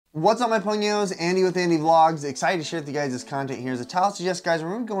What's up, my Pugnos? Andy with Andy Vlogs. Excited to share with you guys this content here. As a title suggests, guys,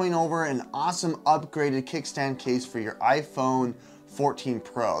 we're going over an awesome upgraded kickstand case for your iPhone 14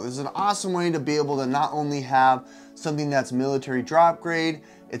 Pro. This is an awesome way to be able to not only have something that's military drop grade,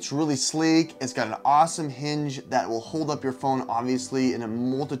 it's really sleek, it's got an awesome hinge that will hold up your phone obviously in a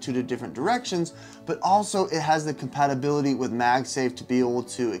multitude of different directions, but also it has the compatibility with MagSafe to be able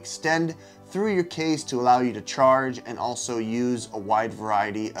to extend through your case to allow you to charge and also use a wide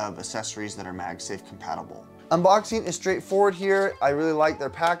variety of accessories that are MagSafe compatible. Unboxing is straightforward here. I really like their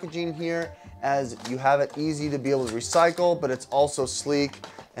packaging here, as you have it easy to be able to recycle, but it's also sleek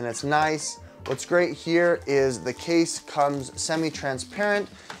and it's nice. What's great here is the case comes semi-transparent.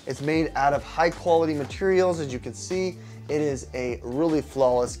 It's made out of high quality materials. As you can see, it is a really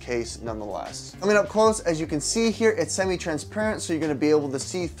flawless case nonetheless. Coming up close, as you can see here, it's semi-transparent, so you're gonna be able to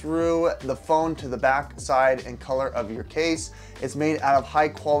see through the phone to the back side and color of your case. It's made out of high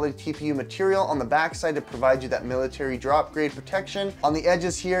quality TPU material on the back side to provide you that military drop grade protection. On the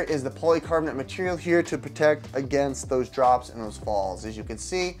edges here is the polycarbonate material here to protect against those drops and those falls. As you can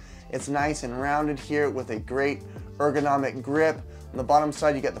see, it's nice and rounded here with a great ergonomic grip. On the bottom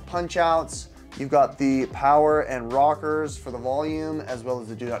side, you get the punch outs. You've got the power and rockers for the volume, as well as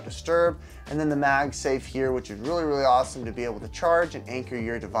the do not disturb. And then the MagSafe here, which is really, really awesome to be able to charge and anchor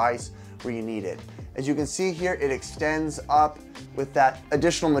your device where you need it. As you can see here, it extends up with that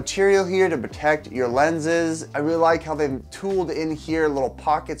additional material here to protect your lenses. I really like how they've tooled in here little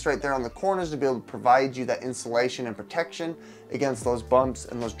pockets right there on the corners to be able to provide you that insulation and protection against those bumps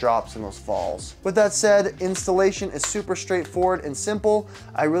and those drops and those falls. With that said, installation is super straightforward and simple.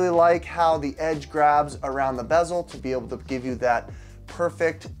 I really like how the edge grabs around the bezel to be able to give you that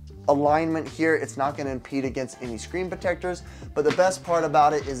perfect alignment here. It's not going to impede against any screen protectors, but the best part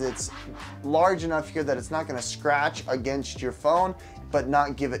about it is it's large enough here that it's not going to scratch against your phone, but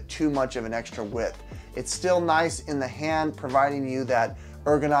not give it too much of an extra width. It's still nice in the hand, providing you that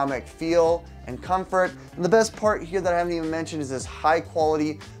ergonomic feel and comfort. And the best part here that I haven't even mentioned is this high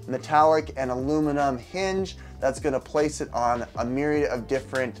quality metallic and aluminum hinge that's going to place it on a myriad of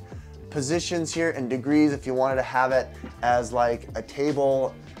different positions here and degrees if you wanted to have it as like a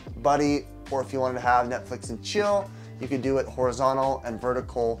table buddy, or if you wanted to have Netflix and chill, you could do it horizontal and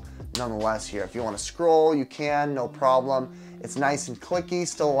vertical nonetheless here. If you want to scroll, you can, no problem. It's nice and clicky,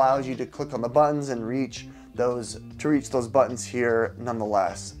 still allows you to click on the buttons and reach those buttons here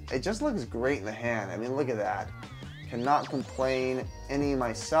nonetheless. It just looks great in the hand. I mean, look at that. Cannot complain any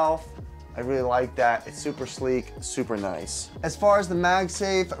myself. I really like that. It's super sleek, super nice. As far as the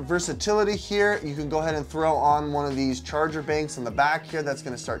MagSafe versatility here, you can go ahead and throw on one of these charger banks on the back here that's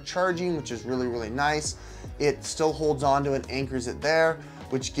gonna start charging, which is really, really nice. It still holds on to it, anchors it there,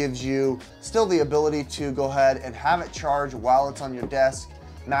 which gives you still the ability to go ahead and have it charge while it's on your desk,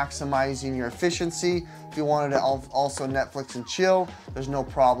 maximizing your efficiency. If you wanted to also Netflix and chill, there's no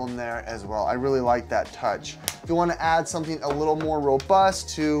problem there as well. I really like that touch. If you want to add something a little more robust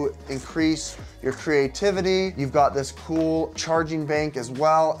to increase your creativity, you've got this cool charging bank as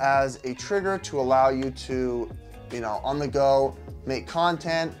well as a trigger to allow you to, on the go, make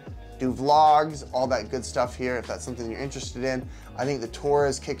content, do vlogs, all that good stuff here. If that's something you're interested in, I think the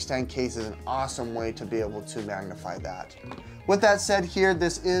Torras kickstand case is an awesome way to be able to magnify that. With that said here,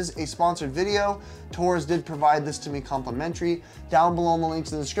 this is a sponsored video. Torras did provide this to me complimentary. Down below in the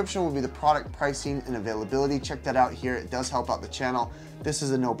links in the description will be the product pricing and availability. Check that out here. It does help out the channel. This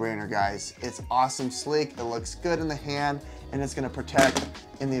is a no-brainer, guys. It's awesome, sleek, it looks good in the hand, and it's gonna protect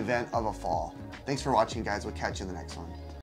in the event of a fall. Thanks for watching, guys. We'll catch you in the next one.